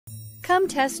Come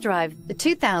test drive the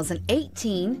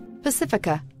 2018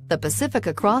 Pacifica. The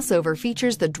Pacifica crossover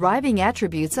features the driving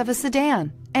attributes of a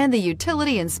sedan and the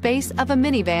utility and space of a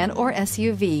minivan or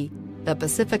SUV. The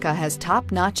Pacifica has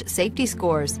top-notch safety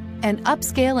scores, an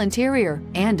upscale interior,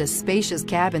 and a spacious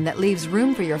cabin that leaves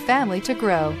room for your family to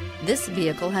grow. This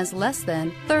vehicle has less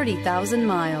than 30,000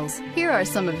 miles. Here are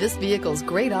some of this vehicle's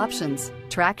great options: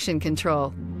 traction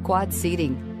control, quad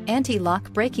seating,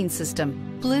 anti-lock braking system,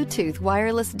 Bluetooth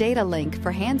wireless data link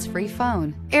for hands-free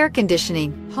phone, air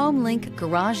conditioning, home link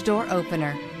garage door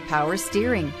opener, power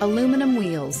steering, aluminum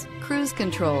wheels, cruise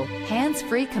control,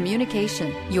 hands-free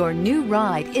communication. Your new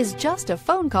ride is just a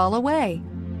phone call away.